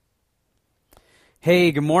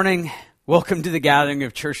Hey, good morning. Welcome to the gathering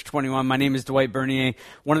of Church 21. My name is Dwight Bernier,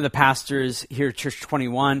 one of the pastors here at Church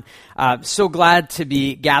 21. So glad to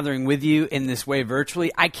be gathering with you in this way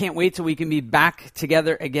virtually. I can't wait till we can be back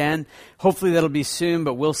together again. Hopefully that'll be soon,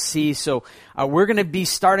 but we'll see. So we're going to be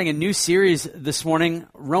starting a new series this morning,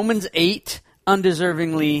 Romans 8,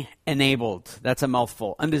 Undeservingly Enabled. That's a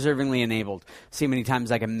mouthful. Undeservingly enabled. See how many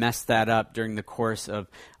times I can mess that up during the course of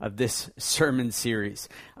this sermon series.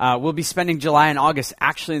 We'll be spending July and August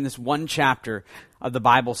actually in this one chapter of the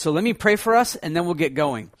Bible. So let me pray for us and then we'll get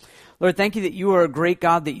going. Lord, thank you that you are a great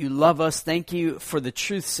God, that you love us. Thank you for the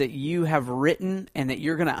truths that you have written and that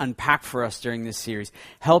you're going to unpack for us during this series.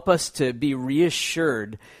 Help us to be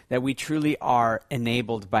reassured that we truly are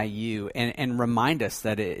enabled by you and remind us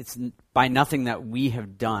that it's by nothing that we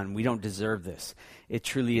have done. We don't deserve this. It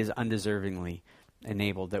truly is undeservingly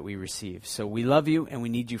enabled that we receive. So we love you and we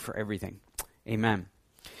need you for everything. Amen.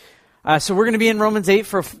 So we're going to be in Romans 8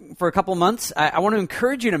 for a couple months. I want to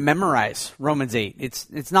encourage you to memorize Romans 8.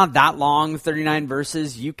 It's not that long, 39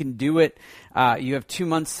 verses. You can do it. You have 2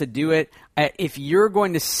 months to do it. If you're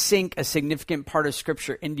going to sink a significant part of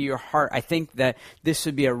Scripture into your heart, I think that this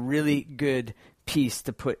would be a really good piece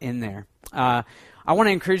to put in there. I want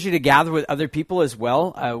to encourage you to gather with other people as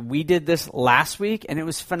well. We did this last week, and it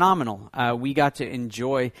was phenomenal. We got to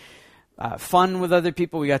enjoy fun with other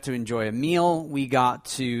people. We got to enjoy a meal. We got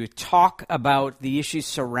to talk about the issues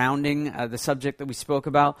surrounding the subject that we spoke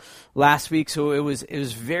about last week. So it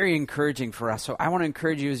was very encouraging for us. So I want to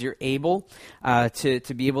encourage you as you're able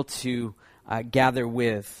to be able to gather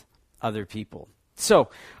with other people.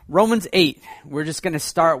 So Romans 8, we're just going to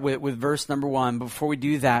start with verse number 1. Before we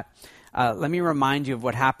do that, let me remind you of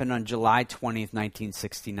what happened on July 20th,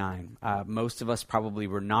 1969. Most of us probably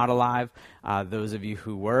were not alive. Those of you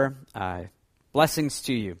who were, blessings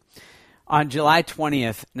to you. On July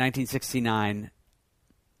 20th, 1969,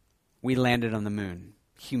 we landed on the moon.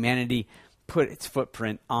 Humanity put its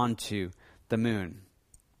footprint onto the moon.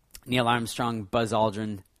 Neil Armstrong, Buzz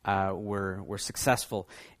Aldrin were successful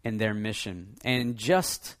in their mission. And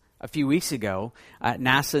just a few weeks ago,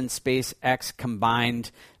 NASA and SpaceX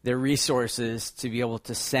combined their resources to be able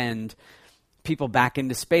to send people back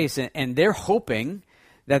into space. And they're hoping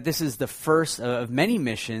that this is the first of many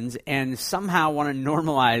missions and somehow want to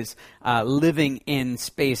normalize living in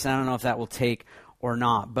space. I don't know if that will take or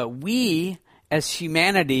not. But we, as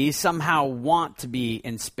humanity, somehow want to be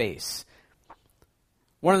in space.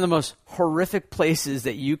 One of the most horrific places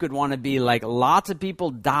that you could want to be, like lots of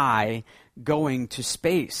people die going to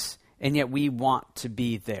space, and yet we want to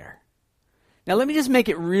be there. Now let me just make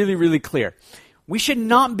it really, really clear. We should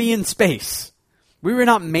not be in space. We were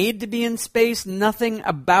not made to be in space. Nothing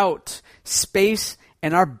about space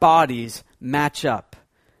and our bodies match up.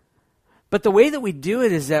 But the way that we do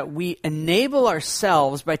it is that we enable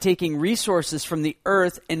ourselves by taking resources from the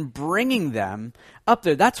earth and bringing them up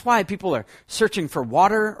there. That's why people are searching for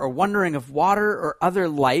water or wondering if water or other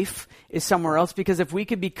life is somewhere else. Because if we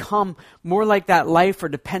could become more like that life or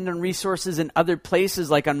depend on resources in other places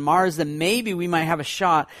like on Mars, then maybe we might have a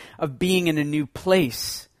shot of being in a new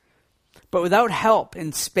place. But without help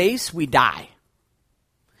in space, we die.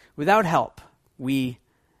 Without help, we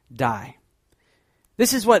die.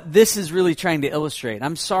 This is what this is really trying to illustrate.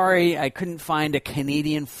 I'm sorry I couldn't find a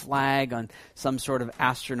Canadian flag on some sort of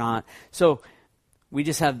astronaut. So we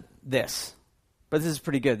just have this. But this is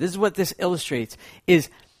pretty good. This is what this illustrates, is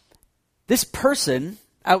this person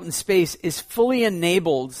out in space is fully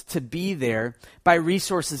enabled to be there by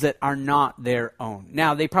resources that are not their own.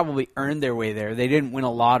 Now, they probably earned their way there. They didn't win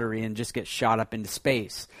a lottery and just get shot up into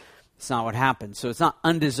space. It's not what happened. So it's not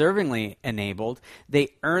undeservingly enabled. They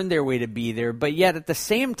earned their way to be there, but yet at the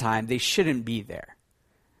same time, they shouldn't be there.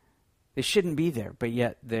 They shouldn't be there, but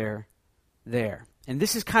yet they're there. And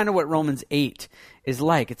this is kind of what Romans 8 is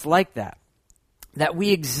like. It's like that. That we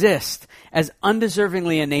exist as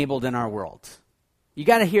undeservingly enabled in our world. You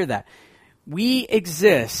got to hear that. We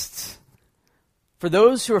exist, for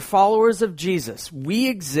those who are followers of Jesus, we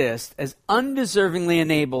exist as undeservingly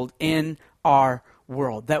enabled in our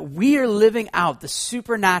world, that we are living out the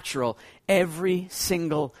supernatural every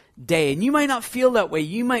single day. And you might not feel that way.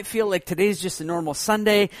 You might feel like today's just a normal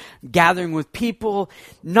Sunday, gathering with people,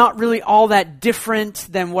 not really all that different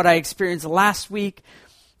than what I experienced last week.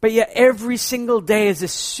 But yet every single day is a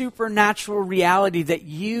supernatural reality that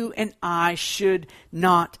you and I should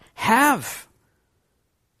not have.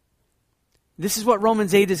 This is what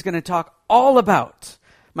Romans 8 is going to talk all about.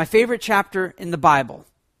 My favorite chapter in the Bible.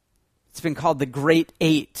 It's been called the Great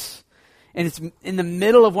Eight. And it's in the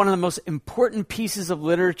middle of one of the most important pieces of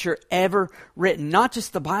literature ever written. Not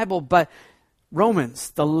just the Bible, but Romans,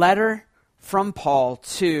 the letter from Paul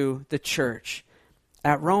to the church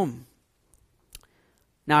at Rome.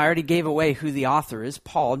 Now, I already gave away who the author is,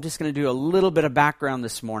 Paul. I'm just going to do a little bit of background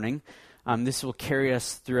this morning. This will carry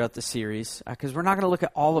us throughout the series because we're not going to look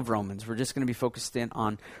at all of Romans. We're just going to be focused in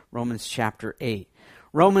on Romans chapter 8.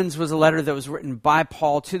 Romans was a letter that was written by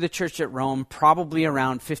Paul to the church at Rome, probably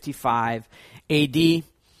around 55 A.D.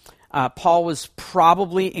 Paul was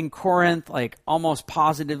probably in Corinth, like almost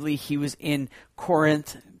positively he was in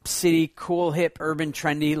Corinth city, cool, hip, urban,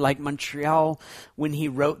 trendy, like Montreal, when he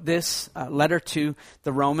wrote this letter to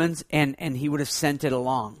the Romans, and he would have sent it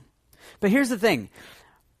along. But here's the thing.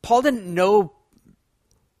 Paul didn't know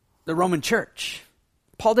the Roman church.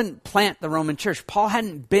 Paul didn't plant the Roman church. Paul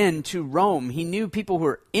hadn't been to Rome. He knew people who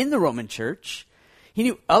were in the Roman church. He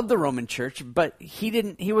knew of the Roman church, but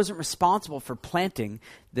he wasn't responsible for planting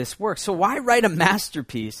this work. So why write a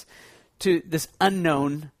masterpiece to this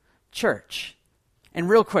unknown church? And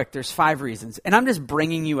real quick, there's 5 reasons. And I'm just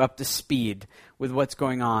bringing you up to speed with what's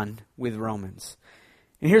going on with Romans.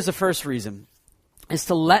 And here's the first reason, is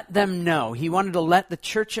to let them know. He wanted to let the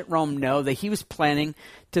church at Rome know that he was planning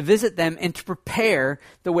to visit them and to prepare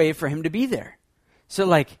the way for him to be there.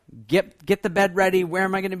 So get the bed ready. Where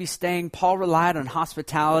am I going to be staying? Paul relied on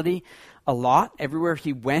hospitality a lot everywhere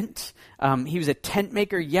he went. He was a tent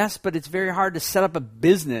maker, yes, but it's very hard to set up a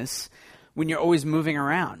business when you're always moving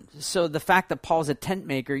around. So the fact that Paul's a tent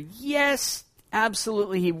maker, yes,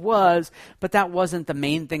 absolutely he was, but that wasn't the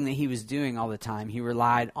main thing that he was doing all the time. He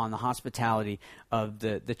relied on the hospitality of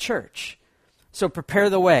the church. So prepare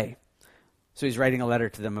the way. So he's writing a letter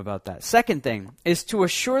to them about that. Second thing is to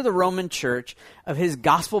assure the Roman church of his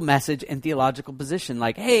gospel message and theological position.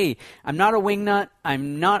 Like, hey, I'm not a wingnut.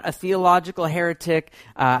 I'm not a theological heretic.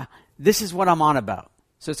 This is what I'm on about.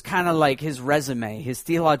 So it's kind of like his resume, his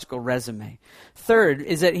theological resume. Third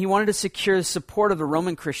is that he wanted to secure the support of the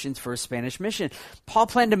Roman Christians for his Spanish mission. Paul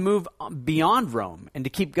planned to move beyond Rome and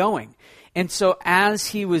to keep going. And so as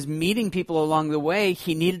he was meeting people along the way,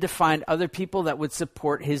 he needed to find other people that would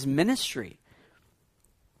support his ministry.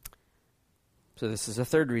 So this is a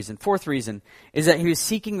third reason. Fourth reason is that he was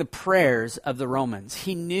seeking the prayers of the Romans.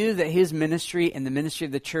 He knew that his ministry and the ministry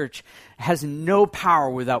of the church has no power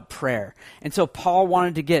without prayer. And so Paul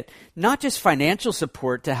wanted to get not just financial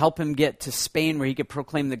support to help him get to Spain where he could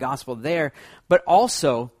proclaim the gospel there, but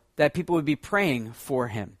also that people would be praying for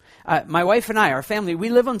him. My wife and I, our family, we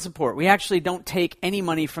live on support. We actually don't take any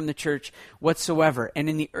money from the church whatsoever. And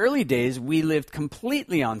in the early days, we lived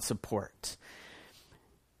completely on support.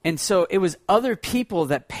 And so it was other people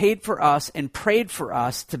that paid for us and prayed for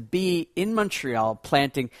us to be in Montreal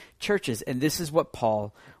planting churches. And this is what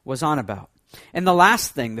Paul was on about. And the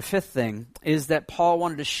last thing, the fifth thing, is that Paul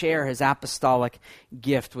wanted to share his apostolic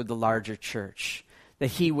gift with the larger church. That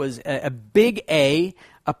he was a big A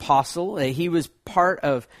apostle. That he was part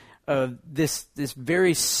of this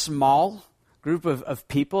very small group of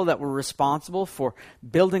people that were responsible for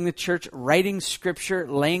building the church, writing scripture,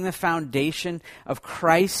 laying the foundation of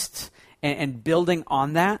Christ, and building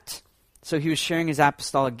on that. So he was sharing his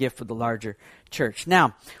apostolic gift with the larger church.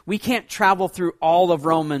 Now, we can't travel through all of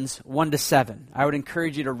Romans 1-7. I would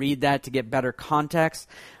encourage you to read that to get better context.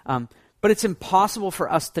 But it's impossible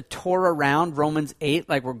for us to tour around Romans 8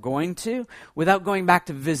 like we're going to without going back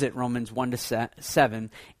to visit Romans 1-7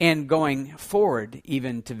 and going forward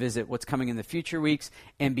even to visit what's coming in the future weeks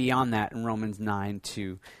and beyond that in Romans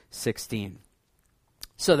 9-16.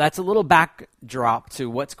 So that's a little backdrop to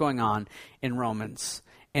what's going on in Romans.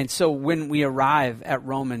 And so when we arrive at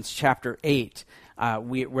Romans chapter 8,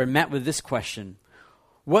 we're met with this question.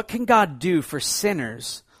 What can God do for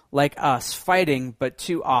sinners like us, fighting but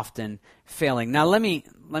too often failing? Now let me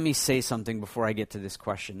say something before I get to this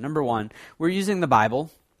question. Number one, we're using the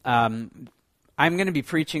Bible. I'm going to be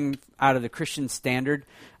preaching out of the Christian Standard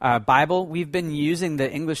Bible. We've been using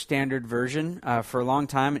the English Standard Version for a long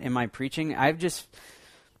time in my preaching.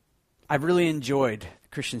 I've really enjoyed the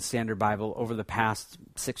Christian Standard Bible over the past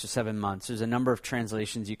 6 or 7 months. There's a number of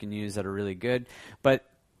translations you can use that are really good, but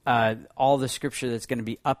all the scripture that's going to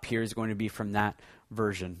be up here is going to be from that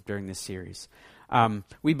version during this series.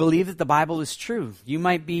 We believe that the Bible is true. You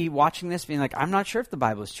might be watching this being like, I'm not sure if the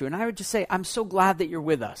Bible is true. And I would just say, I'm so glad that you're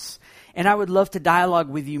with us. And I would love to dialogue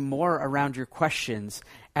with you more around your questions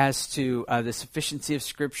as to the sufficiency of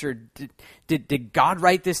Scripture. Did God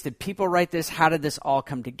write this? Did people write this? How did this all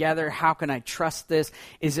come together? How can I trust this?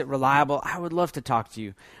 Is it reliable? I would love to talk to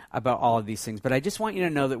you about all of these things. But I just want you to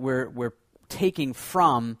know that we're taking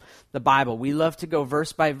from the Bible. We love to go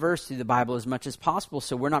verse by verse through the Bible as much as possible,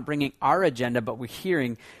 so we're not bringing our agenda, but we're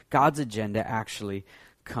hearing God's agenda actually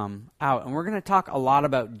come out. And we're going to talk a lot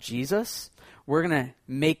about Jesus. we're going to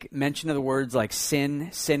make mention of the words like sin,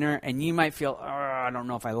 sinner, and you might feel, I don't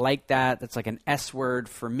know if I like that. That's like an S word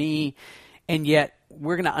for me. And yet,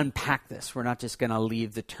 we're going to unpack this. We're not just going to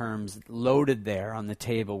leave the terms loaded there on the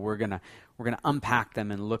table. We're going to unpack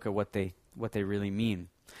them and look at what they really mean.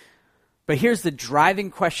 But here's the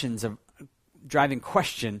driving question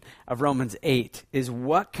of Romans 8 is,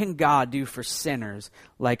 what can God do for sinners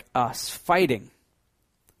like us, fighting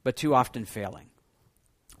but too often failing?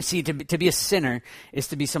 See, to be a sinner is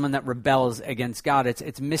to be someone that rebels against God.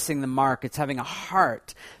 It's missing the mark. It's having a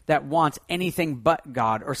heart that wants anything but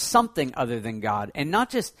God or something other than God. And not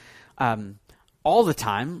just all the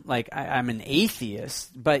time, like I'm an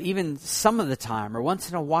atheist, but even some of the time or once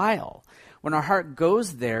in a while. When our heart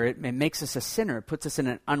goes there, it makes us a sinner. It puts us in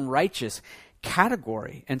an unrighteous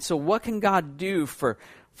category. And so what can God do for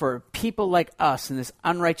people like us in this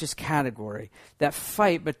unrighteous category that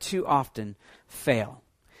fight but too often fail?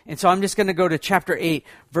 And so I'm just going to go to chapter 8,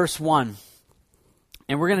 verse 1,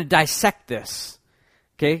 and we're going to dissect this.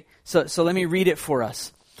 Okay? So let me read it for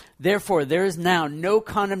us. Therefore, there is now no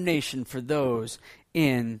condemnation for those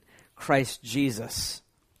in Christ Jesus.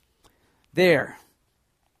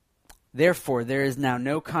 Therefore, there is now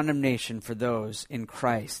no condemnation for those in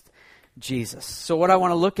Christ Jesus. So what I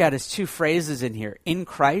want to look at is two phrases in here, in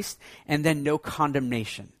Christ and then no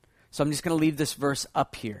condemnation. So I'm just going to leave this verse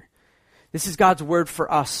up here. This is God's word for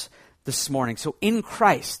us this morning. So in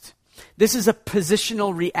Christ, this is a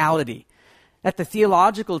positional reality. That the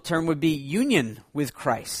theological term would be union with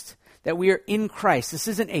Christ. That we are in Christ. This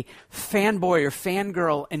isn't a fanboy or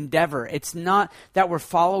fangirl endeavor. It's not that we're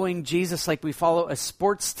following Jesus like we follow a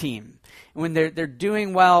sports team. And when they're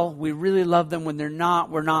doing well, we really love them. When they're not,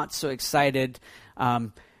 we're not so excited.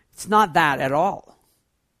 It's not that at all.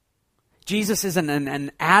 Jesus isn't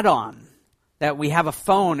an add-on. That we have a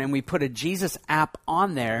phone and we put a Jesus app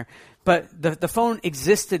on there, but the phone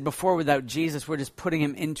existed before without Jesus. We're just putting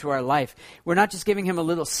him into our life. We're not just giving him a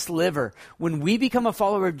little sliver. When we become a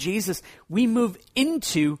follower of Jesus, we move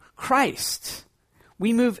into Christ.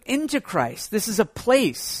 We move into Christ. This is a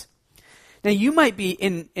place. Now, you might be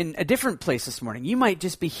in a different place this morning. You might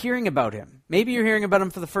just be hearing about him. Maybe you're hearing about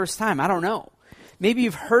him for the first time. I don't know. Maybe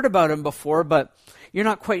you've heard about him before, but you're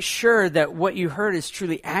not quite sure that what you heard is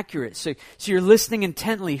truly accurate. So you're listening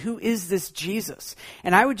intently. Who is this Jesus?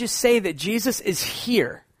 And I would just say that Jesus is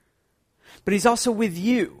here, but he's also with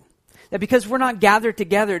you. That because we're not gathered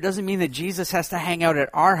together, it doesn't mean that Jesus has to hang out at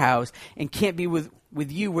our house and can't be with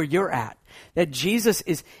you where you're at. That Jesus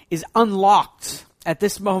is unlocked at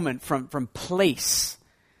this moment from place.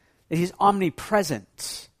 That he's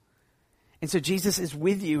omnipresent. And so Jesus is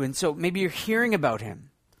with you. And so maybe you're hearing about him.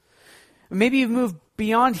 Maybe you've moved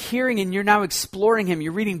beyond hearing and you're now exploring him.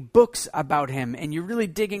 You're reading books about him and you're really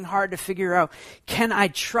digging hard to figure out, can I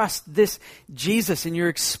trust this Jesus? And you're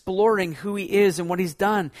exploring who he is and what he's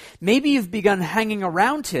done. Maybe you've begun hanging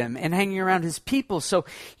around him and hanging around his people. So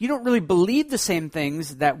you don't really believe the same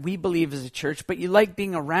things that we believe as a church, but you like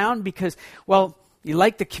being around because, well, you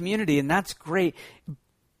like the community and that's great.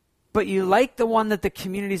 But you like the one that the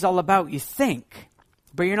community is all about, you think.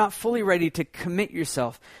 But you're not fully ready to commit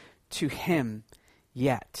yourself to him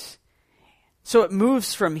yet. So it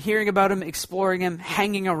moves from hearing about him, exploring him,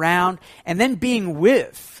 hanging around, and then being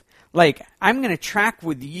with. Like, I'm going to track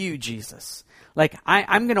with you, Jesus. Like,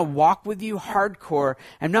 I'm going to walk with you hardcore.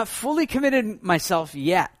 I'm not fully committed myself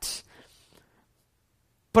yet,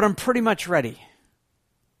 but I'm pretty much ready.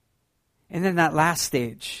 And then that last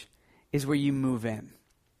stage is where you move in.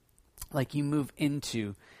 Like, you move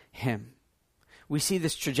into him. We see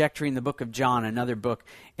this trajectory in the book of John, another book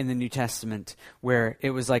in the New Testament, where it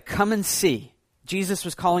was like, come and see. Jesus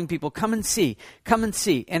was calling people, come and see, come and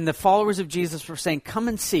see. And the followers of Jesus were saying, come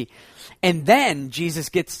and see. And then Jesus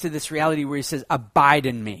gets to this reality where he says, abide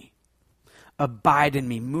in me. Abide in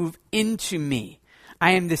me. Move into me.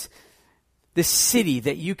 I am this city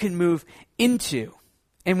that you can move into.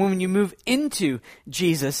 And when you move into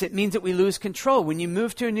Jesus, it means that we lose control. When you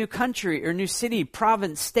move to a new country or new city,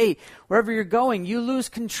 province, state, wherever you're going, you lose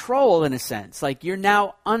control in a sense. Like you're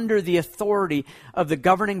now under the authority of the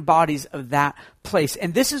governing bodies of that place.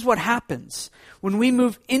 And this is what happens. When we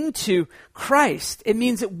move into Christ, it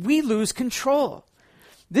means that we lose control.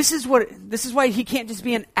 This is why he can't just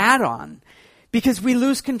be an add-on, because we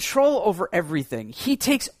lose control over everything. He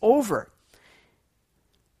takes over.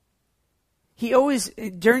 He always,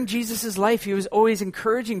 during Jesus' life, he was always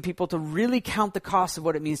encouraging people to really count the cost of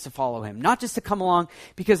what it means to follow him. Not just to come along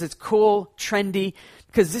because it's cool, trendy,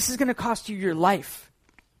 because this is going to cost you your life.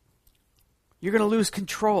 You're going to lose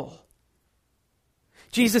control.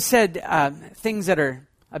 Jesus said things that are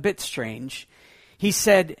a bit strange. He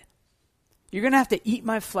said, You're going to have to eat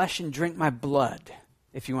my flesh and drink my blood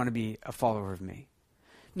if you want to be a follower of me.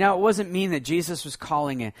 Now, it wasn't mean that Jesus was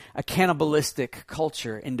calling a cannibalistic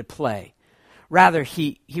culture into play. Rather,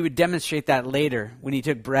 he would demonstrate that later when he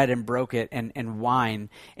took bread and broke it and wine,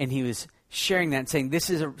 and he was sharing that and saying, this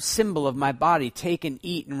is a symbol of my body. Take and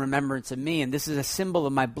eat in remembrance of me. And this is a symbol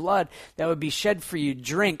of my blood that would be shed for you.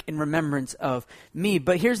 Drink in remembrance of me.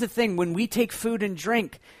 But here's the thing. When we take food and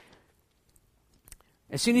drink,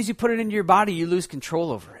 as soon as you put it into your body, you lose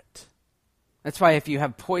control over it. That's why if you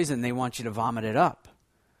have poison, they want you to vomit it up.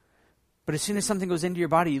 But as soon as something goes into your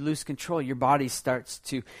body, you lose control. Your body starts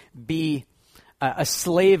to be a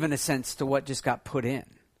slave, in a sense, to what just got put in.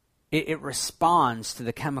 It responds to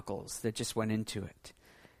the chemicals that just went into it.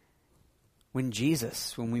 When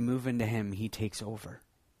we move into him, he takes over.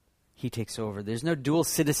 He takes over. There's no dual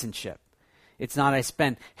citizenship. It's not I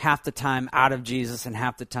spend half the time out of Jesus and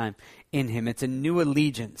half the time in him. It's a new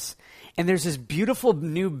allegiance. And there's this beautiful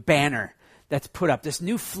new banner that's put up. This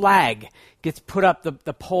new flag gets put up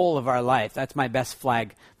the pole of our life. That's my best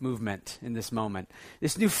flag movement in this moment.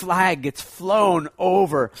 This new flag gets flown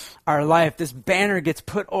over our life. This banner gets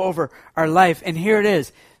put over our life. And here it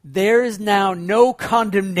is. There is now no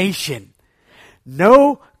condemnation.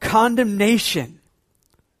 No condemnation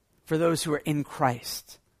for those who are in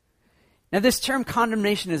Christ. Now, this term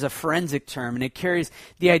condemnation is a forensic term, and it carries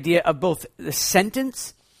the idea of both the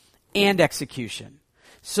sentence and execution.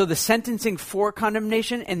 So the sentencing for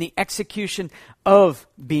condemnation and the execution of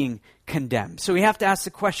being condemned. So we have to ask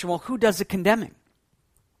the question, well, who does the condemning?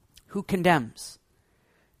 Who condemns?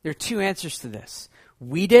 There are two answers to this.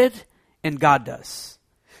 We did, and God does.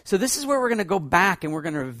 So this is where we're going to go back and we're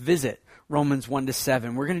going to revisit Romans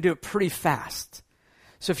 1-7. We're going to do it pretty fast.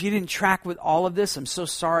 So if you didn't track with all of this, I'm so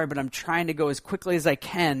sorry, but I'm trying to go as quickly as I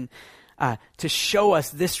can to show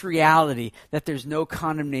us this reality that there's no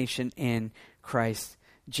condemnation in Christ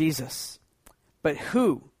Jesus. But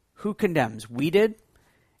who condemns? We did,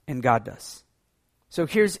 and God does. So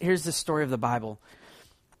here's the story of the Bible.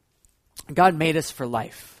 God made us for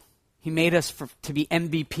life. He made us to be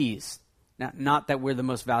MVPs. Now, not that we're the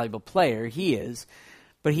most valuable player, he is,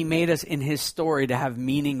 but he made us in his story to have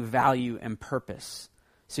meaning, value, and purpose.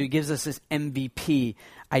 So he gives us this MVP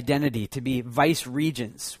identity, to be vice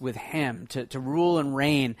regents with him, to rule and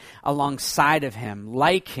reign alongside of him,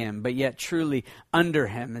 like him, but yet truly under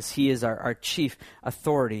him, as he is our chief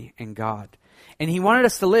authority in God. And he wanted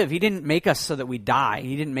us to live. He didn't make us so that we die.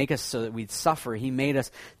 He didn't make us so that we'd suffer. He made us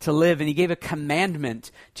to live, and he gave a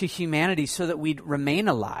commandment to humanity so that we'd remain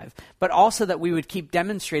alive, but also that we would keep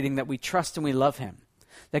demonstrating that we trust and we love him.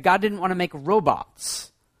 That God didn't want to make robots.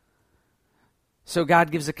 So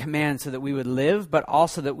God gives a command so that we would live, but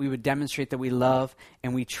also that we would demonstrate that we love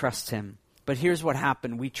and we trust him. But here's what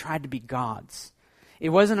happened. We tried to be gods. It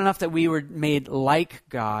wasn't enough that we were made like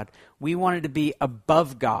God. We wanted to be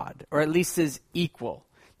above God, or at least as equal,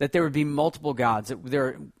 that there would be multiple gods.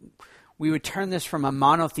 We would turn this from a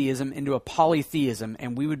monotheism into a polytheism,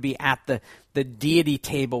 and we would be at the deity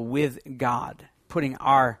table with God, putting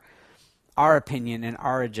our opinion and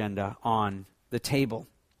our agenda on the table.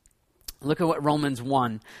 Look at what Romans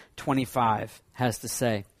 1:25 has to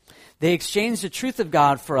say. They exchanged the truth of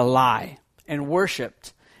God for a lie and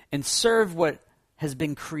worshipped and served what has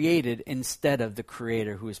been created instead of the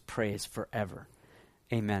Creator who is praised forever.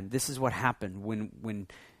 Amen. This is what happened when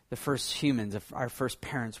the first humans, our first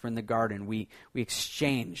parents, were in the garden. We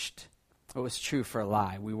exchanged what was true for a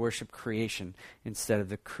lie. We worshiped creation instead of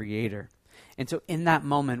the Creator. And so in that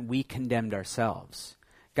moment, we condemned ourselves.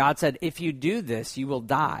 God said, if you do this, you will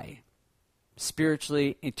die.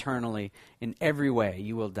 Spiritually, eternally, in every way,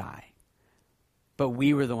 you will die. But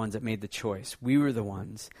we were the ones that made the choice. We were the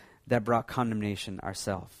ones that brought condemnation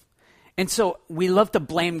ourselves. And so we love to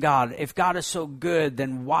blame God. If God is so good,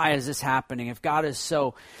 then why is this happening? If God is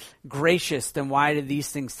so gracious, then why did these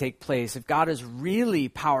things take place? If God is really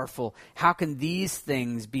powerful, how can these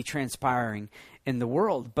things be transpiring in the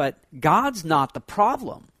world? But God's not the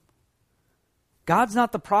problem. God's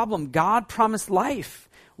not the problem. God promised life.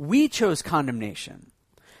 We chose condemnation.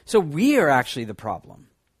 So we are actually the problem.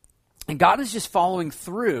 And God is just following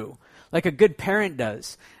through like a good parent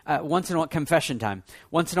does. Once in a while, confession time.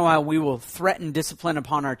 Once in a while, we will threaten discipline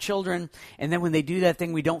upon our children. And then when they do that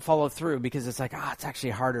thing, we don't follow through because it's like, it's actually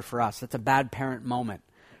harder for us. That's a bad parent moment,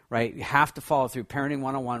 right? You have to follow through. Parenting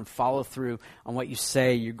 101, follow through on what you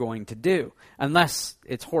say you're going to do. Unless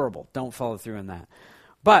it's horrible. Don't follow through on that.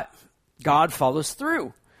 But God follows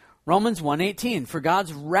through. Romans 1:18, for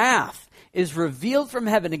God's wrath is revealed from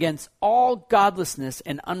heaven against all godlessness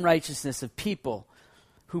and unrighteousness of people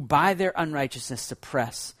who by their unrighteousness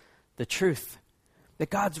suppress the truth. that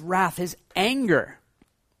God's wrath, his anger,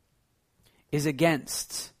 is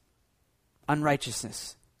against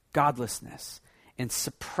unrighteousness, godlessness, and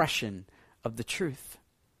suppression of the truth.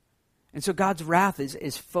 And so God's wrath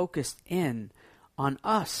is focused in on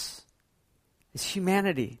us, as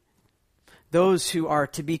humanity, those who are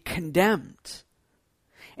to be condemned.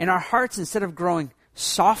 And our hearts, instead of growing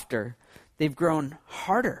softer, they've grown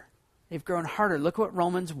harder. They've grown harder. Look what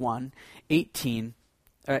Romans 1:28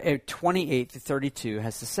 to 32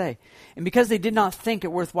 has to say. And because they did not think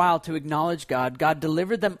it worthwhile to acknowledge God, God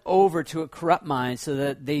delivered them over to a corrupt mind so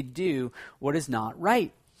that they do what is not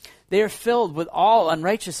right. They are filled with all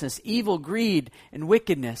unrighteousness, evil, greed, and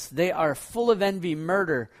wickedness. They are full of envy,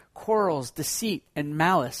 murder, quarrels, deceit, and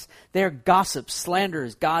malice. They are gossips,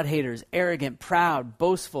 slanderers, God-haters, arrogant, proud,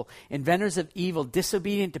 boastful, inventors of evil,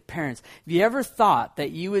 disobedient to parents. Have you ever thought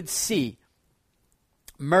that you would see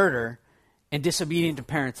murder and disobedient to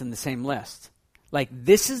parents in the same list? Like,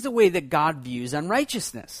 this is the way that God views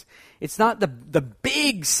unrighteousness. It's not the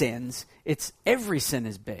big sins. It's every sin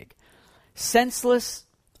is big. Senseless,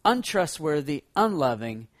 untrustworthy,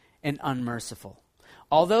 unloving, and unmerciful.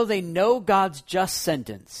 Although they know God's just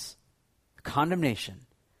sentence, condemnation,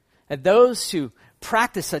 that those who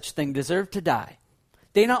practice such things deserve to die,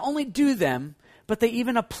 they not only do them, but they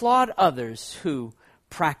even applaud others who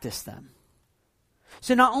practice them.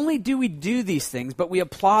 So not only do we do these things, but we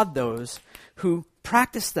applaud those who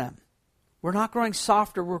practice them. We're not growing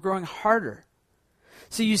softer, we're growing harder.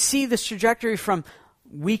 So you see this trajectory from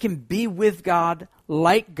we can be with God,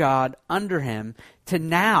 like God, under him, to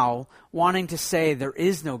now wanting to say there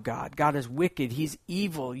is no God. God is wicked. He's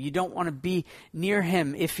evil. You don't want to be near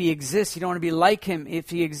him if he exists. You don't want to be like him if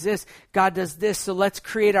he exists. God does this, so let's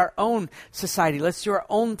create our own society. Let's do our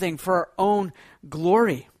own thing for our own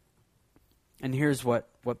glory. And here's what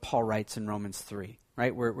Paul writes in Romans 3,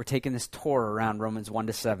 right? We're taking this tour around Romans 1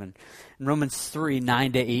 to 7. In Romans 3,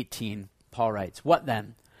 9 to 18, Paul writes, "What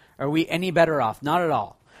then? Are we any better off? Not at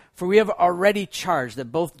all. For we have already charged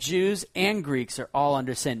that both Jews and Greeks are all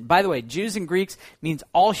under sin." By the way, Jews and Greeks means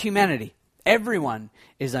all humanity. Everyone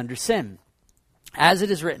is under sin. As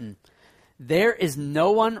it is written, "There is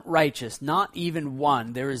no one righteous, not even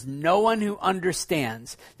one. There is no one who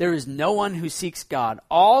understands. There is no one who seeks God.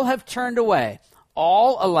 All have turned away.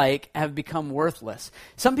 All alike have become worthless."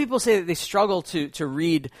 Some people say that they struggle to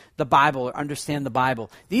read the Bible or understand the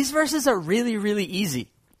Bible. These verses are really, really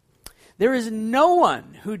easy. There is no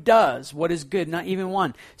one who does what is good, not even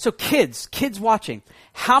one. So kids watching,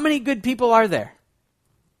 how many good people are there?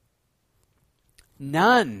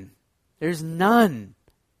 None. There's none.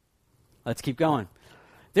 Let's keep going.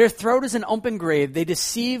 "Their throat is an open grave. They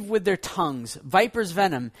deceive with their tongues. Viper's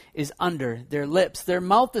venom is under their lips. Their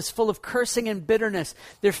mouth is full of cursing and bitterness.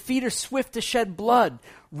 Their feet are swift to shed blood.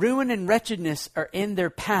 Ruin and wretchedness are in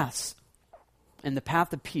their paths. And the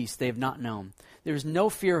path of peace they have not known. There is no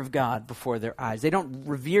fear of God before their eyes." They don't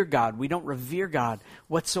revere God. We don't revere God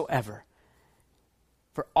whatsoever.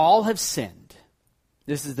 "For all have sinned."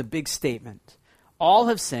 This is the big statement. "All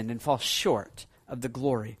have sinned and fall short of the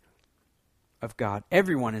glory of God."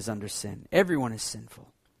 Everyone is under sin. Everyone is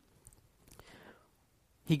sinful.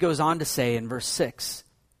 He goes on to say in verse 6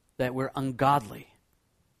 that we're ungodly.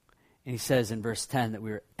 And he says in verse 10 that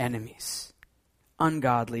we're enemies.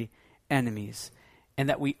 Ungodly enemies. And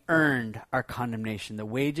that we earned our condemnation. The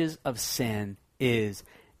wages of sin is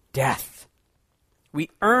death. We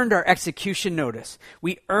earned our execution notice.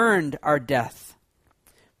 We earned our death.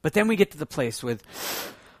 But then we get to the place with,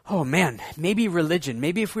 oh man, maybe religion,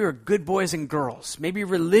 maybe if we were good boys and girls, maybe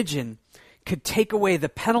religion could take away the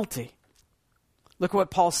penalty. Look at what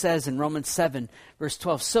Paul says in Romans 7, verse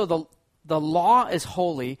 12. "So the law is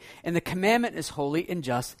holy, and the commandment is holy and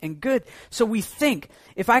just and good." So we think,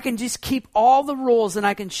 if I can just keep all the rules, and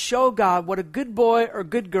I can show God what a good boy or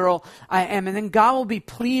good girl I am, and then God will be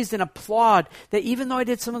pleased and applaud that even though I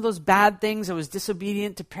did some of those bad things, I was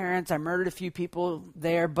disobedient to parents, I murdered a few people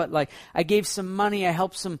there, but like I gave some money, I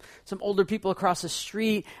helped some older people across the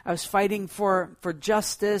street, I was fighting for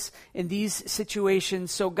justice in these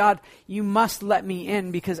situations. So God, you must let me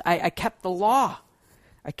in because I kept the law.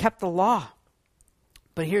 I kept the law.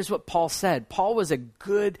 But here's what Paul said. Paul was a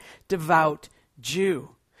good, devout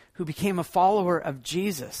Jew who became a follower of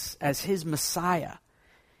Jesus as his Messiah.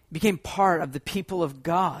 He became part of the people of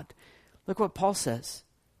God. Look what Paul says.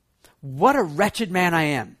 "What a wretched man I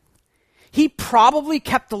am." He probably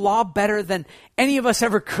kept the law better than any of us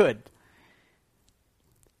ever could.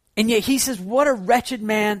 And yet he says, "What a wretched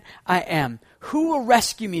man I am. Who will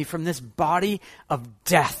rescue me from this body of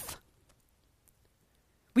death?"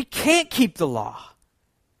 We can't keep the law.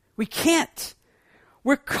 We can't.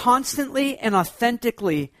 We're constantly and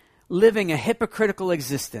authentically living a hypocritical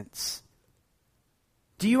existence.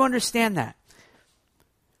 Do you understand that?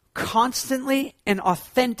 Constantly and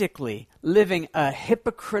authentically living a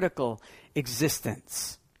hypocritical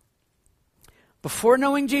existence. Before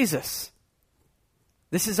knowing Jesus,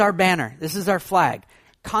 this is our banner. This is our flag.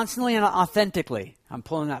 Constantly and authentically. I'm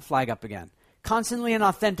pulling that flag up again. Constantly and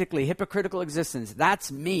authentically, hypocritical existence.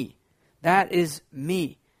 That's me. That is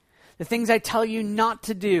me. The things I tell you not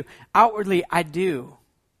to do, outwardly I do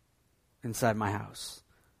inside my house.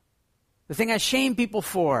 The thing I shame people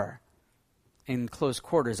for, in close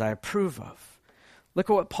quarters, I approve of. Look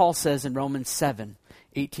at what Paul says in Romans 7,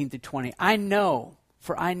 18-20. I know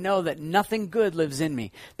that nothing good lives in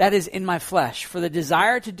me, that is in my flesh. For the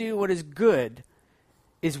desire to do what is good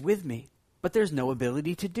is with me, but there's no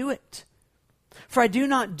ability to do it. For I do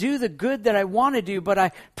not do the good that I want to do, but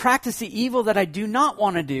I practice the evil that I do not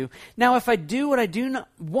want to do. Now if I do what I do not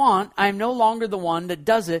want, I am no longer the one that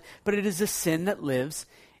does it, but it is the sin that lives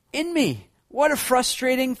in me. What a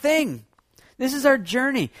frustrating thing. This is our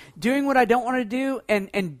journey, doing what I don't want to do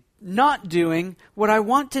and not doing what I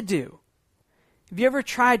want to do. Have you ever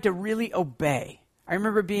tried to really obey? I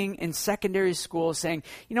remember being in secondary school saying,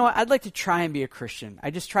 you know what, I'd like to try and be a Christian. I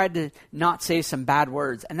just tried to not say some bad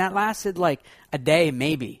words. And that lasted like a day,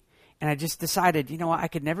 maybe. And I just decided, you know what, I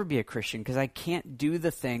could never be a Christian because I can't do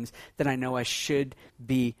the things that I know I should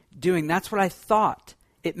be doing. That's what I thought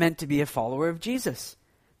it meant to be a follower of Jesus.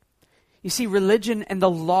 You see, religion and the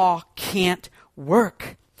law can't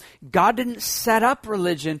work. God didn't set up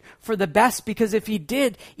religion for the best, because if he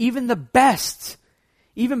did, even the best,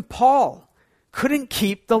 even Paul, couldn't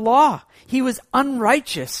keep the law. He was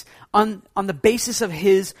unrighteous on the basis of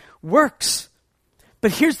his works.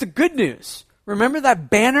 But here's the good news. Remember that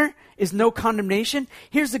banner is no condemnation?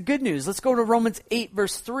 Here's the good news. Let's go to Romans 8,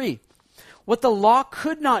 verse 3. What the law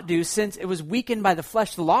could not do, since it was weakened by the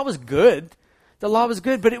flesh. The law was good. The law was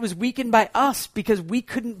good, but it was weakened by us because we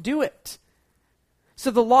couldn't do it. So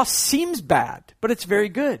the law seems bad, but it's very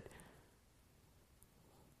good.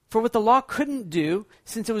 For what the law couldn't do,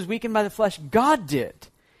 since it was weakened by the flesh, God did.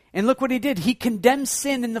 And look what he did. He condemned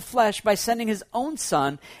sin in the flesh by sending his own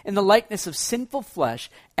son in the likeness of sinful flesh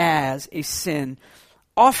as a sin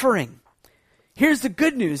offering. Here's the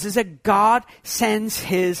good news, is that God sends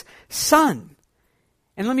his son.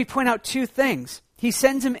 And let me point out two things. He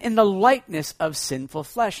sends him in the likeness of sinful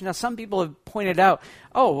flesh. Now, some people have pointed out,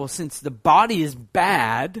 oh, well, since the body is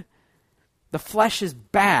bad, the flesh is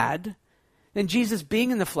bad, then Jesus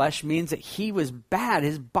being in the flesh means that he was bad.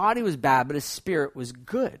 His body was bad, but his spirit was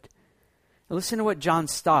good. Now listen to what John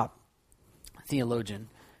Stott, theologian,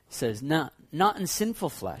 says. Not in sinful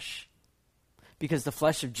flesh, because the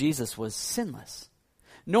flesh of Jesus was sinless.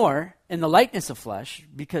 Nor in the likeness of flesh,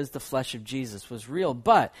 because the flesh of Jesus was real.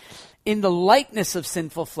 But in the likeness of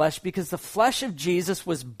sinful flesh, because the flesh of Jesus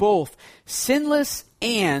was both sinless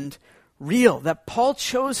and real. That Paul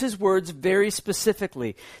chose his words very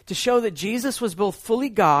specifically to show that Jesus was both fully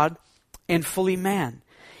God and fully man.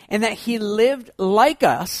 And that he lived like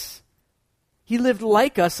us. He lived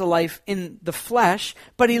like us a life in the flesh,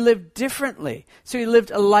 but he lived differently. So he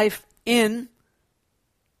lived a life in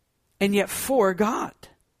and yet for God.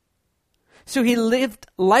 So he lived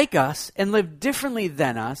like us and lived differently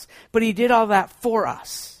than us, but he did all that for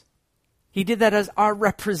us. He did that as our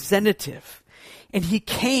representative. And he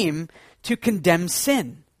came to condemn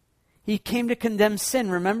sin. He came to condemn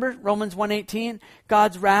sin. Remember Romans 1:18?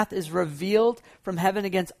 God's wrath is revealed from heaven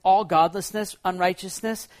against all godlessness,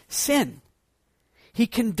 unrighteousness, sin. He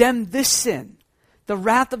condemned this sin. The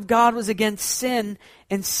wrath of God was against sin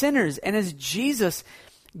and sinners. And as Jesus,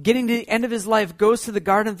 getting to the end of his life, goes to the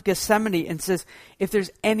Garden of Gethsemane and says, if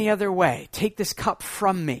there's any other way, take this cup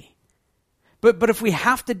from me. But if we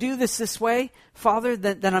have to do this way, Father,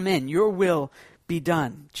 then I'm in. Your will be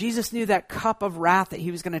done. Jesus knew that cup of wrath that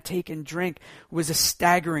he was going to take and drink was a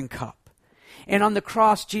staggering cup. And on the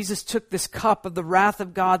cross, Jesus took this cup of the wrath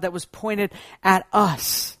of God that was pointed at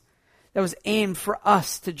us, that was aimed for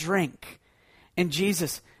us to drink. And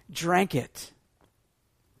Jesus drank it,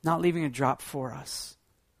 not leaving a drop for us.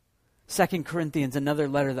 2 Corinthians, another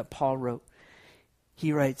letter that Paul wrote,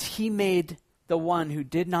 he writes, he made the one who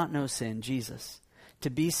did not know sin, Jesus, to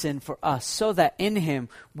be sin for us, so that in him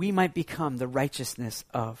we might become the righteousness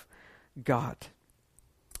of God.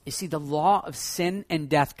 You see, the law of sin and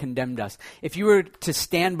death condemned us. If you were to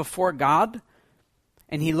stand before God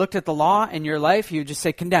and he looked at the law in your life, he would just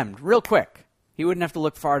say condemned real quick. He wouldn't have to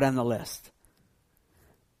look far down the list.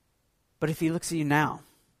 But if he looks at you now,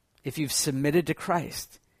 if you've submitted to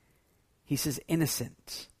Christ, he says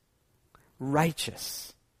innocent,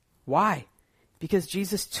 righteous. Why? Because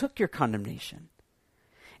Jesus took your condemnation.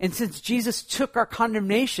 And since Jesus took our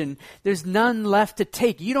condemnation, there's none left to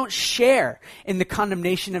take. You don't share in the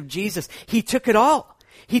condemnation of Jesus. He took it all.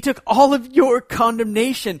 He took all of your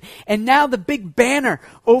condemnation. And now the big banner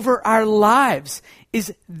over our lives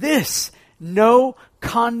is this: no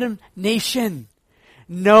condemnation.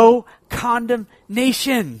 No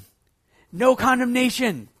condemnation. No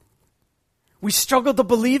condemnation. We struggle to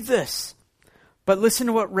believe this. But listen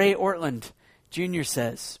to what Ray Ortlund Jr.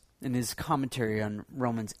 says in his commentary on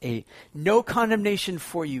Romans 8. No condemnation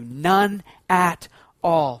for you, none at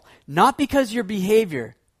all. Not because your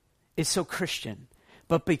behavior is so Christian,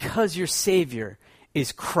 but because your Savior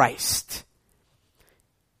is Christ.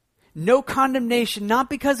 No condemnation, not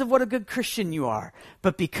because of what a good Christian you are,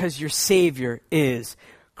 but because your Savior is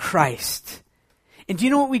Christ. And do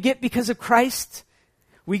you know what we get because of Christ?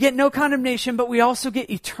 We get no condemnation, but we also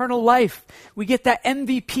get eternal life. We get that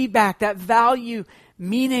MVP back, that value,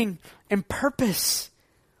 meaning, and purpose.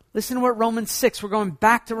 Listen to what Romans 6, we're going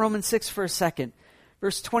back to Romans 6 for a second.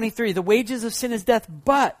 Verse 23, the wages of sin is death,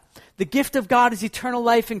 but the gift of God is eternal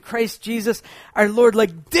life in Christ Jesus our Lord.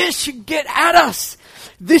 Like, this should get at us.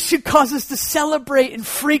 This should cause us to celebrate and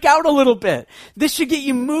freak out a little bit. This should get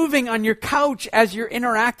you moving on your couch as you're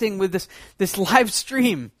interacting with this live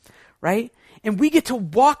stream, right? And we get to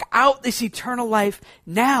walk out this eternal life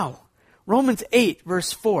now. Romans 8,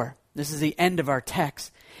 verse 4. This is the end of our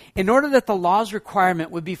text. In order that the law's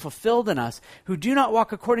requirement would be fulfilled in us who do not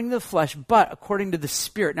walk according to the flesh, but according to the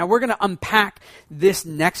Spirit. Now, we're going to unpack this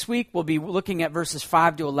next week. We'll be looking at verses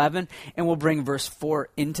 5 to 11, and we'll bring verse 4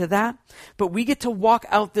 into that. But we get to walk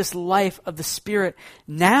out this life of the Spirit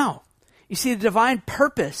now. You see, the divine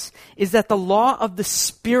purpose is that the law of the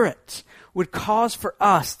Spirit would cause for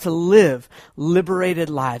us to live liberated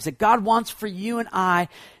lives. That God wants for you and I,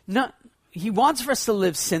 He wants for us to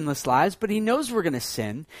live sinless lives, but He knows we're going to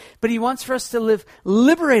sin. But He wants for us to live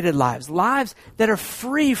liberated lives, lives that are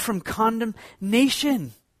free from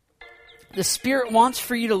condemnation. The Spirit wants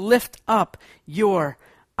for you to lift up your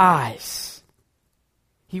eyes.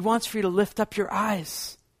 He wants for you to lift up your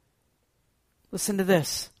eyes. Listen to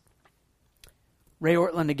this. Ray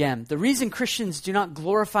Ortlund again. The reason Christians do not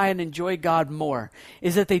glorify and enjoy God more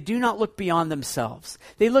is that they do not look beyond themselves.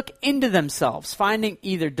 They look into themselves, finding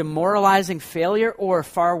either demoralizing failure or,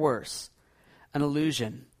 far worse, an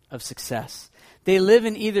illusion of success. They live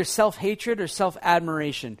in either self-hatred or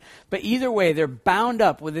self-admiration. But either way, they're bound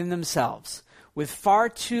up within themselves with far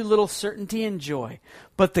too little certainty and joy.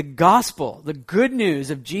 But the gospel, the good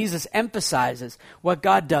news of Jesus, emphasizes what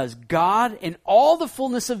God does. God, in all the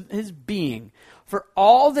fullness of His being, for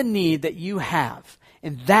all the need that you have.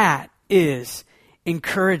 And that is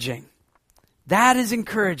encouraging. That is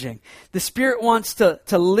encouraging. The Spirit wants to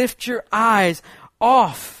lift your eyes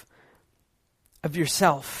off of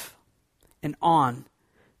yourself and on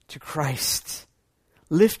to Christ.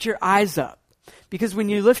 Lift your eyes up. Because when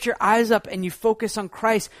you lift your eyes up and you focus on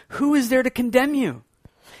Christ, who is there to condemn you?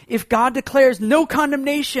 If God declares no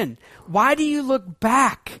condemnation, why do you look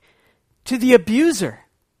back to the abuser?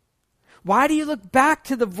 Why do you look back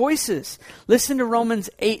to the voices? Listen to Romans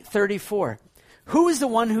 8:34. Who is the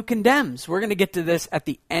one who condemns? We're going to get to this at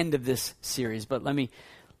the end of this series, but let me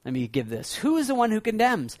give this. Who is the one who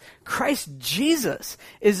condemns? Christ Jesus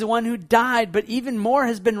is the one who died, but even more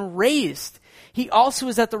has been raised. He also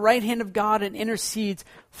is at the right hand of God and intercedes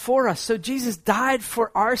for us. So Jesus died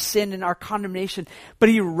for our sin and our condemnation, but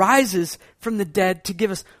He rises from the dead to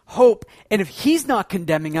give us hope. And if He's not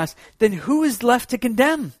condemning us, then who is left to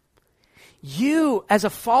condemn? You, as a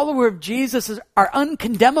follower of Jesus, are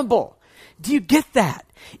uncondemnable. Do you get that?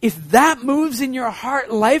 If that moves in your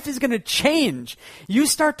heart, life is going to change. You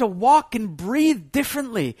start to walk and breathe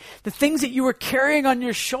differently. The things that you were carrying on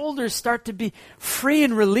your shoulders start to be free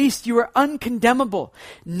and released. You are uncondemnable.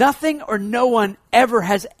 Nothing or no one ever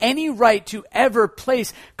has any right to ever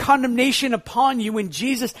place condemnation upon you when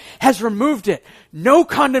Jesus has removed it. No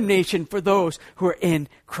condemnation for those who are in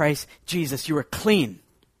Christ Jesus. You are clean.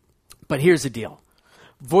 But here's the deal.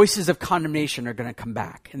 Voices of condemnation are going to come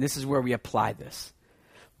back. And this is where we apply this.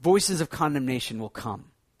 Voices of condemnation will come.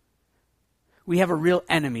 We have a real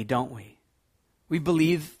enemy, don't we? We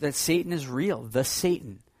believe that Satan is real, the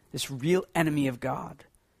Satan, this real enemy of God.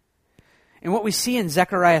 And what we see in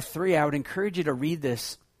Zechariah 3, I would encourage you to read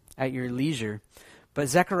this at your leisure. But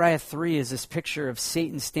Zechariah 3 is this picture of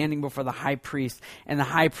Satan standing before the high priest, and the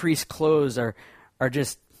high priest's clothes are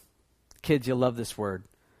just, kids, you'll love this word.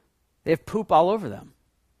 They have poop all over them.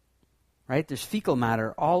 Right? There's fecal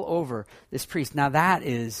matter all over this priest. Now that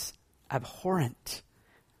is abhorrent.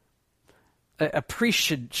 A priest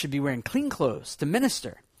should be wearing clean clothes to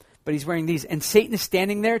minister. but he's wearing these. And Satan is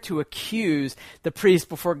standing there to accuse the priest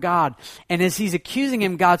before God. And as he's accusing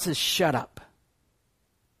him, God says, shut up.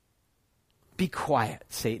 Be quiet,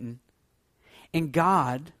 Satan. And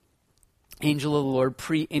God, angel of the Lord,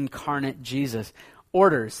 pre-incarnate Jesus,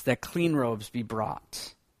 orders that clean robes be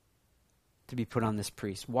brought to be put on this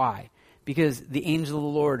priest. Why? Because the angel of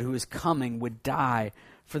the Lord who is coming would die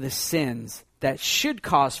for the sins that should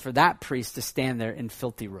cause for that priest to stand there in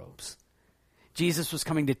filthy robes. Jesus was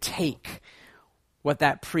coming to take what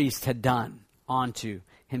that priest had done onto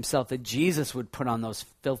himself, that Jesus would put on those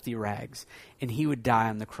filthy rags and he would die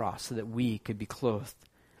on the cross so that we could be clothed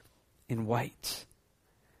in white.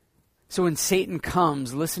 So when Satan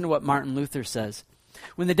comes, listen to what Martin Luther says.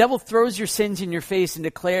 When the devil throws your sins in your face and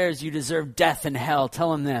declares you deserve death and hell,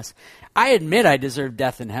 tell him this: I admit I deserve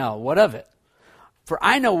death and hell. What of it? For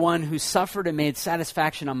I know one who suffered and made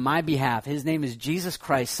satisfaction on my behalf. His name is Jesus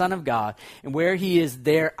Christ, Son of God, and where he is,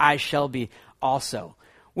 there I shall be also.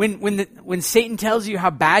 When Satan tells you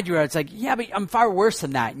how bad you are, it's like, yeah, but I'm far worse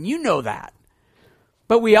than that, and you know that.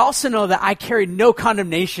 But we also know that I carry no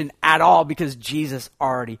condemnation at all because Jesus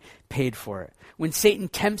already paid for it. When Satan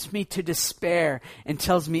tempts me to despair and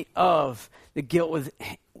tells me of the guilt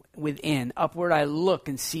within, upward I look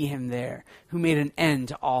and see him there, who made an end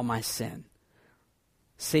to all my sin.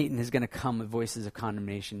 Satan is going to come with voices of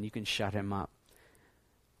condemnation. You can shut him up.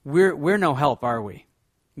 We're no help, are we?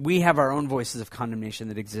 We have our own voices of condemnation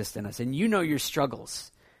that exist in us. And you know your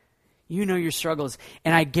struggles. You know your struggles.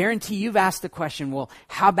 And I guarantee you've asked the question, well,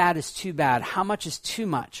 how bad is too bad? How much is too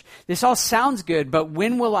much? This all sounds good, but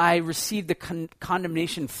when will I receive the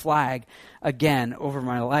condemnation flag again over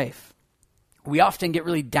my life? We often get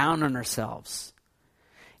really down on ourselves.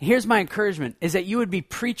 Here's my encouragement, is that you would be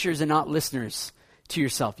preachers and not listeners to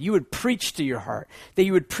yourself. You would preach to your heart, that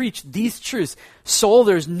you would preach these truths. Soul,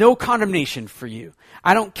 there's no condemnation for you.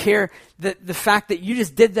 I don't care that the fact that you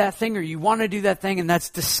just did that thing or you want to do that thing and that's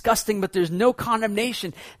disgusting, but there's no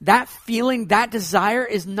condemnation. That feeling, that desire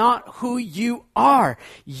is not who you are.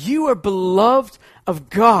 You are beloved of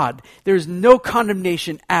God. There's no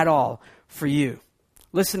condemnation at all for you.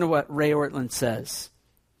 Listen to what Ray Ortlund says.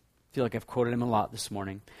 I feel like I've quoted him a lot this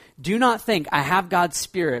morning. Do not think I have God's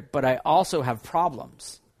Spirit, but I also have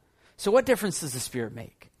problems. So what difference does the Spirit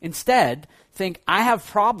make? Instead, think I have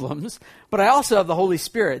problems, but I also have the Holy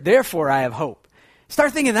Spirit. Therefore, I have hope.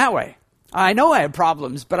 Start thinking that way. I know I have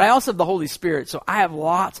problems, but I also have the Holy Spirit, so I have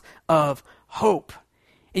lots of hope.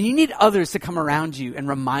 And you need others to come around you and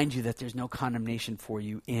remind you that there's no condemnation for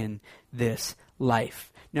you in this life.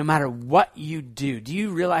 No matter what you do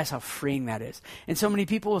you realize how freeing that is? And so many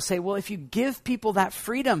people will say, well, if you give people that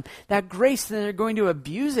freedom, that grace, then they're going to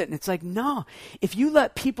abuse it. And it's like, no. If you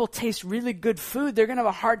let people taste really good food, they're going to have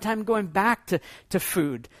a hard time going back to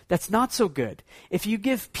food that's not so good. If you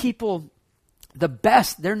give people the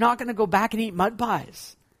best, they're not going to go back and eat mud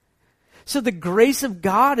pies. So the grace of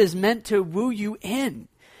God is meant to woo you in.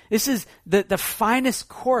 This is the finest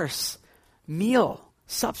course meal,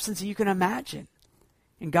 substance that you can imagine.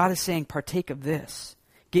 And God is saying, partake of this.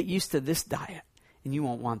 Get used to this diet, and you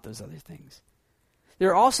won't want those other things.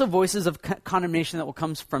 There are also voices of condemnation that will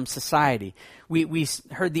come from society. We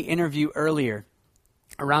heard the interview earlier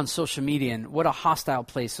around social media and what a hostile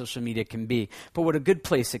place social media can be, but what a good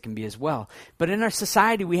place it can be as well. But in our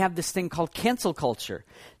society, we have this thing called cancel culture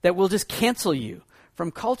that will just cancel you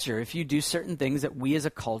from culture if you do certain things that we as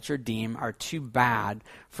a culture deem are too bad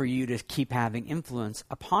for you to keep having influence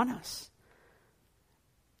upon us.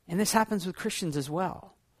 And this happens with Christians as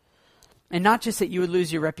well. And not just that you would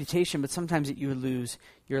lose your reputation, but sometimes that you would lose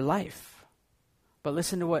your life. But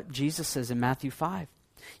listen to what Jesus says in Matthew 5.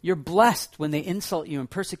 You're blessed when they insult you and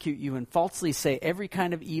persecute you and falsely say every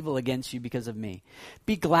kind of evil against you because of me.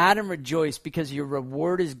 Be glad and rejoice because your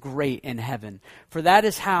reward is great in heaven. For that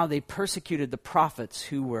is how they persecuted the prophets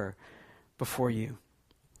who were before you.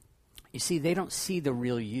 You see, they don't see the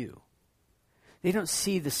real you. They don't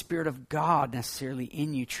see the Spirit of God necessarily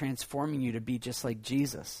in you, transforming you to be just like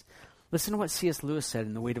Jesus. Listen to what C.S. Lewis said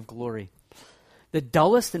in The Weight of Glory. The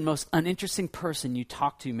dullest and most uninteresting person you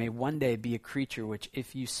talk to may one day be a creature which,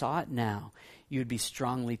 if you saw it now, you would be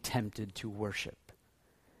strongly tempted to worship.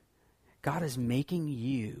 God is making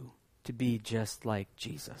you to be just like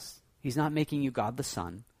Jesus. He's not making you God the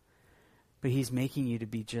Son, but he's making you to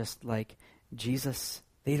be just like Jesus.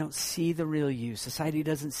 They don't see the real you. Society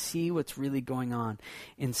doesn't see what's really going on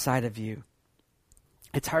inside of you.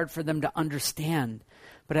 It's hard for them to understand.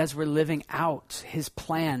 But as we're living out his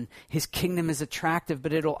plan, his kingdom is attractive,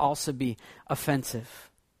 but it'll also be offensive.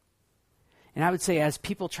 And I would say as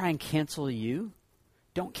people try and cancel you,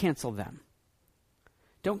 don't cancel them.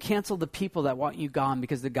 Don't cancel the people that want you gone,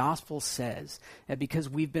 because the gospel says that because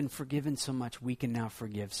we've been forgiven so much, we can now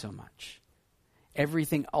forgive so much.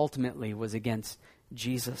 Everything ultimately was against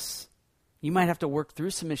Jesus. You might have to work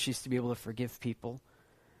through some issues to be able to forgive people,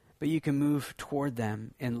 but you can move toward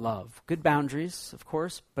them in love. Good boundaries, of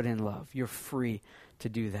course, but in love. You're free to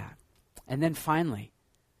do that. And then finally,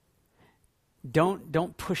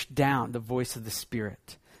 don't push down the voice of the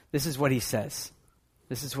Spirit. This is what he says.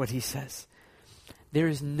 This is what he says. There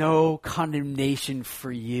is no condemnation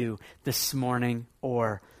for you this morning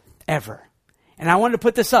or ever. And I wanted to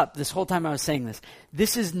put this up this whole time I was saying this.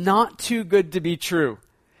 This is not too good to be true.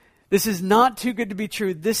 This is not too good to be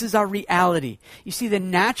true. This is our reality. You see, the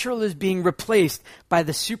natural is being replaced by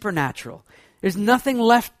the supernatural. There's nothing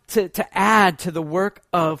left to add to the work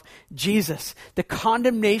of Jesus. The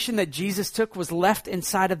condemnation that Jesus took was left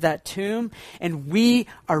inside of that tomb, and we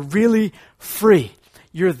are really free.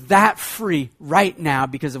 You're that free right now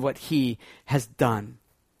because of what he has done.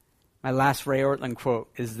 My last Ray Ortlund quote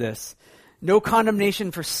is this: no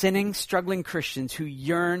condemnation for sinning, struggling Christians who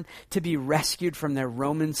yearn to be rescued from their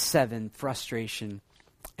Romans 7 frustration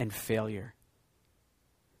and failure.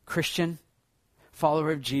 Christian,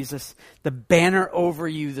 follower of Jesus, the banner over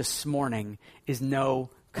you this morning is no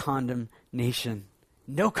condemnation.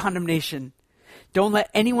 No condemnation. Don't let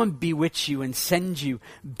anyone bewitch you and send you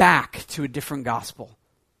back to a different gospel.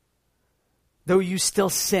 Though you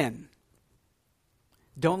still sin,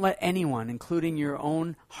 don't let anyone, including your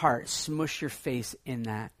own heart, smush your face in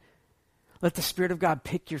that. Let the Spirit of God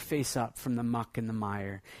pick your face up from the muck and the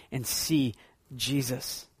mire and see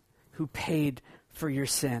Jesus, who paid for your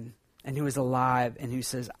sin and who is alive and who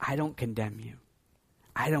says, I don't condemn you.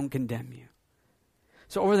 I don't condemn you.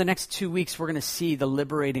 So over the next 2 weeks, we're going to see the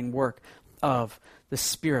liberating work of the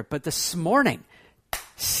Spirit. But this morning,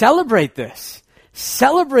 celebrate this.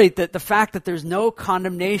 Celebrate the fact that there's no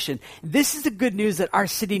condemnation. This is the good news that our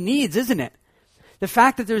city needs, isn't it? The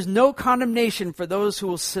fact that there's no condemnation for those who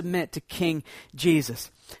will submit to King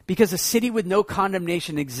Jesus. Because a city with no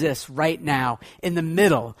condemnation exists right now in the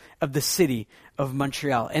middle of the city of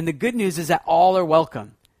Montreal. And the good news is that all are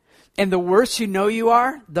welcome. And the worse you know you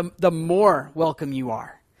are, the more welcome you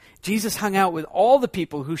are. Jesus hung out with all the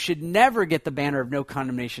people who should never get the banner of no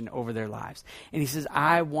condemnation over their lives. And he says,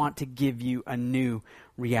 I want to give you a new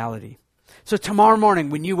reality. So tomorrow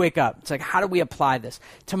morning when you wake up, it's like, how do we apply this?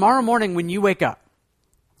 Tomorrow morning when you wake up,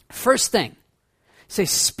 first thing, say,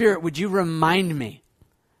 Spirit, would you remind me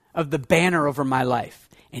of the banner over my life?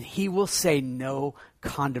 And he will say no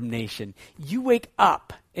condemnation. You wake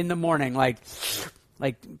up in the morning like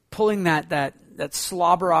pulling that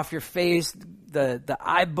slobber off your face, the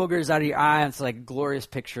eye boogers out of your eye. It's like a glorious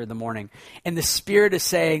picture of the morning. And the Spirit is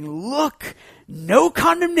saying, look, no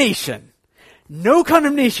condemnation. No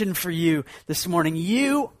condemnation for you this morning.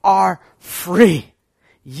 You are free.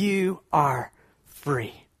 You are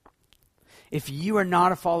free. If you are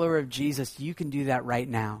not a follower of Jesus, you can do that right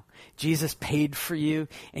now. Jesus paid for you,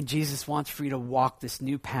 and Jesus wants for you to walk this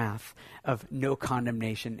new path of no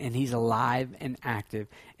condemnation. And he's alive and active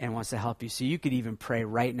and wants to help you. So you could even pray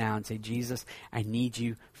right now and say, Jesus, I need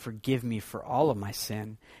you. Forgive me for all of my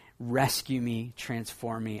sin. Rescue me,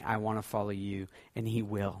 transform me. I want to follow you. And he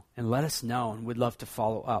will. And let us know, and we'd love to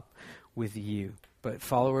follow up with you. But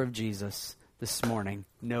follower of Jesus, this morning,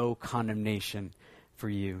 no condemnation for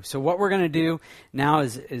you. So what we're going to do now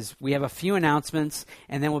is we have a few announcements,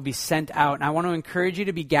 and then we'll be sent out. And I want to encourage you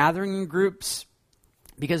to be gathering in groups,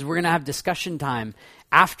 because we're going to have discussion time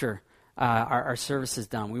after our service is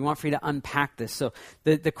done. We want for you to unpack this. So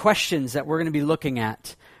the questions that we're going to be looking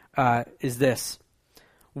at is this: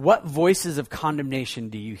 what voices of condemnation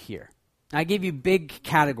do you hear? I gave you big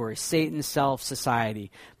categories: Satan, self, society.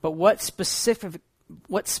 But what specific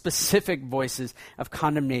voices of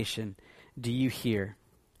condemnation do you hear?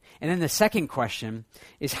 And then the second question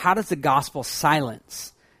is, how does the gospel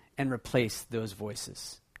silence and replace those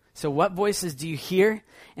voices? So what voices do you hear,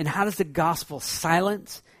 and how does the gospel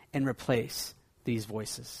silence and replace these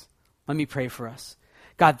voices? Let me pray for us.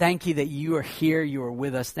 God, thank you that you are here, you are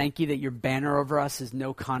with us. Thank you that your banner over us is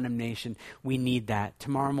no condemnation. We need that.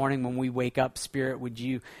 Tomorrow morning when we wake up, Spirit, would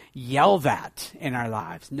you yell that in our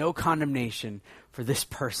lives? No condemnation for this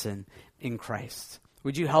person in Christ.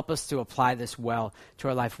 Would you help us to apply this well to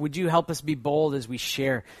our life? Would you help us be bold as we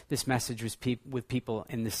share this message with people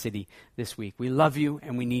in the city this week? We love you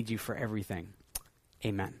and we need you for everything.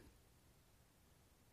 Amen.